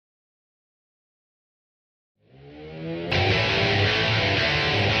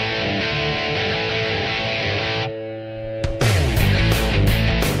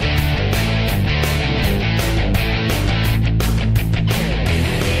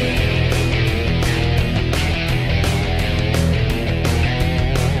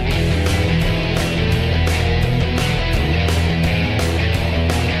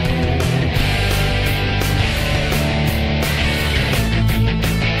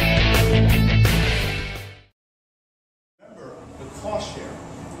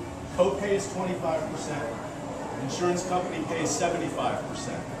pays 25%, insurance company pays 75%.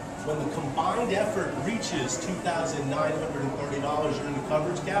 When the combined effort reaches $2,930, you're in the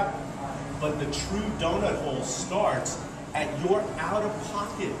coverage gap, but the true donut hole starts at your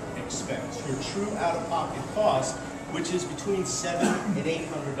out-of-pocket expense, your true out-of-pocket cost, which is between $700 and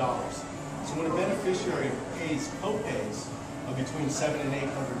 $800. So when a beneficiary pays co-pays of between $700 and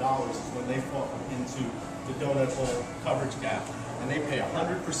 $800 is when they fall into the donut hole coverage gap, and they pay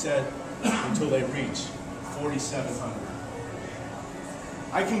 100% until they reach $4,700.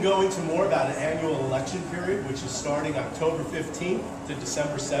 I can go into more about an annual election period, which is starting October 15th to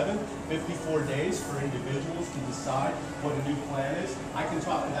December 7th, 54 days for individuals to decide what a new plan is. I can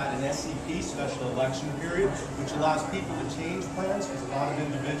talk about an SEP, special election period, which allows people to change plans because a lot of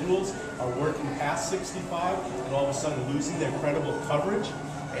individuals are working past 65 and all of a sudden losing their credible coverage,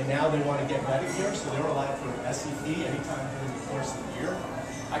 and now they want to get Medicare, so they're allowed for an SEP anytime during the course of the year.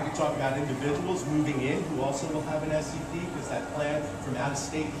 I could talk about individuals moving in who also will have an SEP because that plan from out of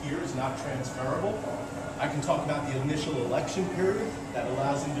state here is not transferable. I can talk about the initial election period that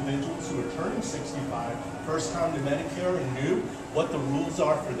allows individuals who are turning 65, first time to Medicare and new, what the rules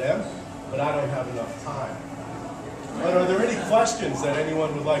are for them, but I don't have enough time. But are there any questions that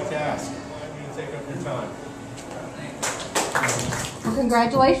anyone would like to ask? I'm going to take up your time. Well,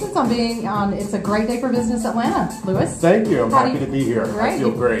 congratulations on being on It's a Great Day for Business Atlanta, Lewis. Thank you. I'm happy to be here. Great. I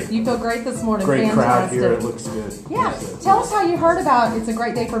feel great. You feel great this morning. Great Fantastic. crowd here. It looks good. Yeah. Tell us how you heard about It's a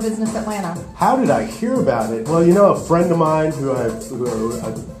Great Day for Business Atlanta. How did I hear about it? Well, you know, a friend of mine who I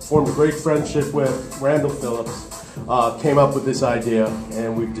formed a great friendship with, Randall Phillips, came up with this idea,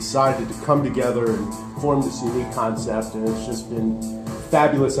 and we've decided to come together and form this unique concept, and it's just been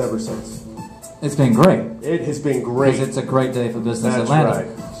fabulous ever since. It's been great. It has been great. Because it's a great day for business That's Atlanta.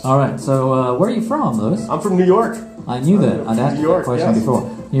 Right. All right, so where are you from, Lewis? I'm from New York. I knew that. I'd asked you that question before.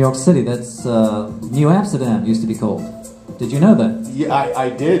 New York City, that's New Amsterdam used to be called. Did you know that? Yeah,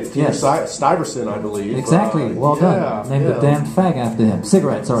 I did. Peter Stuyvesant, I believe. Exactly. Well done. Named a damn fag after him.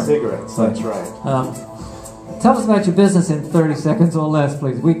 Cigarettes, sorry. Cigarettes, that's right. Tell us about your business in 30 seconds or less,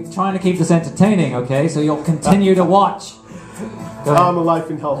 please. We're trying to keep this entertaining, okay? So you'll continue to watch. I'm a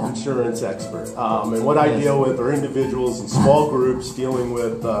life and health insurance expert, and what I deal with are individuals and small groups dealing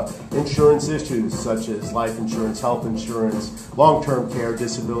with insurance issues such as life insurance, health insurance, long-term care,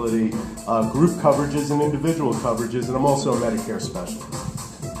 disability, group coverages, and individual coverages, and I'm also a Medicare specialist.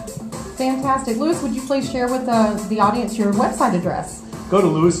 Fantastic. Lewis, would you please share with the audience your website address? Go to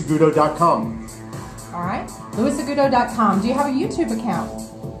lewisagudo.com. All right, lewisagudo.com. Do you have a YouTube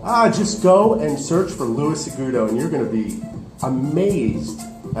account? Just go and search for Lewis Agudo, and you're going to be amazed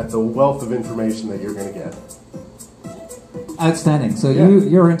at the wealth of information that you're going to get. Outstanding. So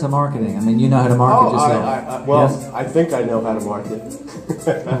you're into marketing. I mean, you know how to market yourself. Well, yes? I think I know how to market.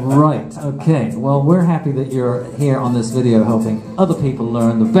 Right. Okay. Well, we're happy that you're here on this video helping other people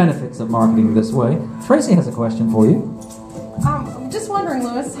learn the benefits of marketing this way. Tracy has a question for you. I'm just wondering,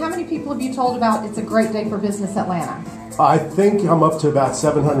 Lewis, how many people have you told about It's a Great Day for Business Atlanta? I think I'm up to about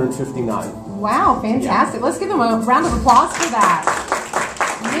 759. Wow, fantastic. Yeah. Let's give them a round of applause for that.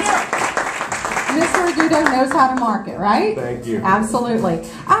 Mr. Agudo knows how to market, right? Thank you. Absolutely.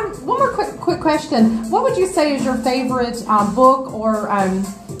 One more quick question. What would you say is your favorite book or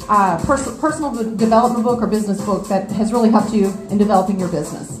personal development book or business book that has really helped you in developing your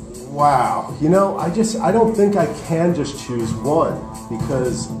business? Wow. You know, I don't think I can just choose one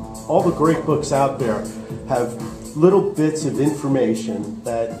because all the great books out there have little bits of information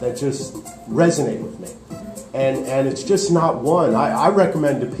that just resonate with me. And it's just not one. I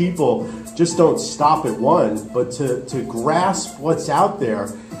recommend to people, just don't stop at one, but to grasp what's out there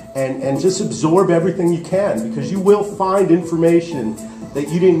and just absorb everything you can, because you will find information that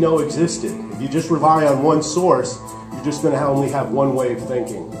you didn't know existed. If you just rely on one source, you're just going to only have one way of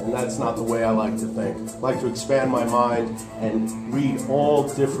thinking, and that's not the way I like to think. I like to expand my mind and read all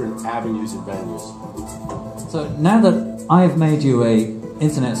different avenues and venues. So now that I've made you a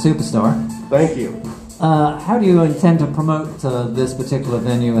internet superstar, thank you. How do you intend to promote this particular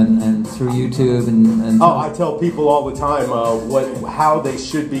venue and through YouTube and I tell people all the time how they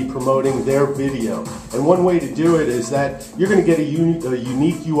should be promoting their video. And one way to do it is that you're going to get a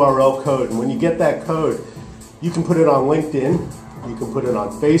unique URL code, and when you get that code, you can put it on LinkedIn, you can put it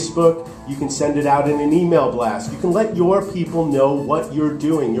on Facebook, you can send it out in an email blast. You can let your people know what you're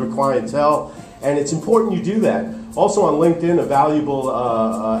doing, your clientele, and it's important you do that. Also on LinkedIn, a valuable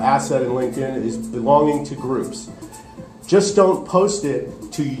asset in LinkedIn is belonging to groups. Just don't post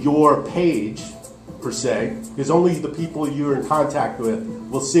it to your page, per se, because only the people you're in contact with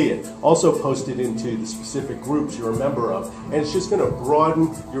will see it. Also posted into the specific groups you're a member of, and it's just going to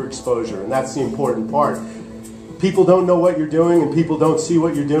broaden your exposure, and that's the important part. People don't know what you're doing, and people don't see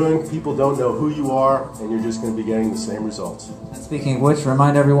what you're doing. People don't know who you are, and you're just going to be getting the same results. Speaking of which,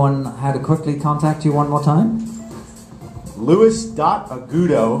 remind everyone how to quickly contact you one more time.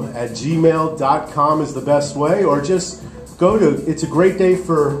 Lewis.agudo@gmail.com is the best way, or just go to It's a Great Day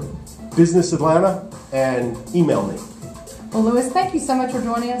for Business Atlanta and email me. Well, Lewis, thank you so much for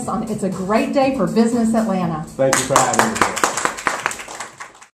joining us on It's a Great Day for Business Atlanta. Thank you for having me.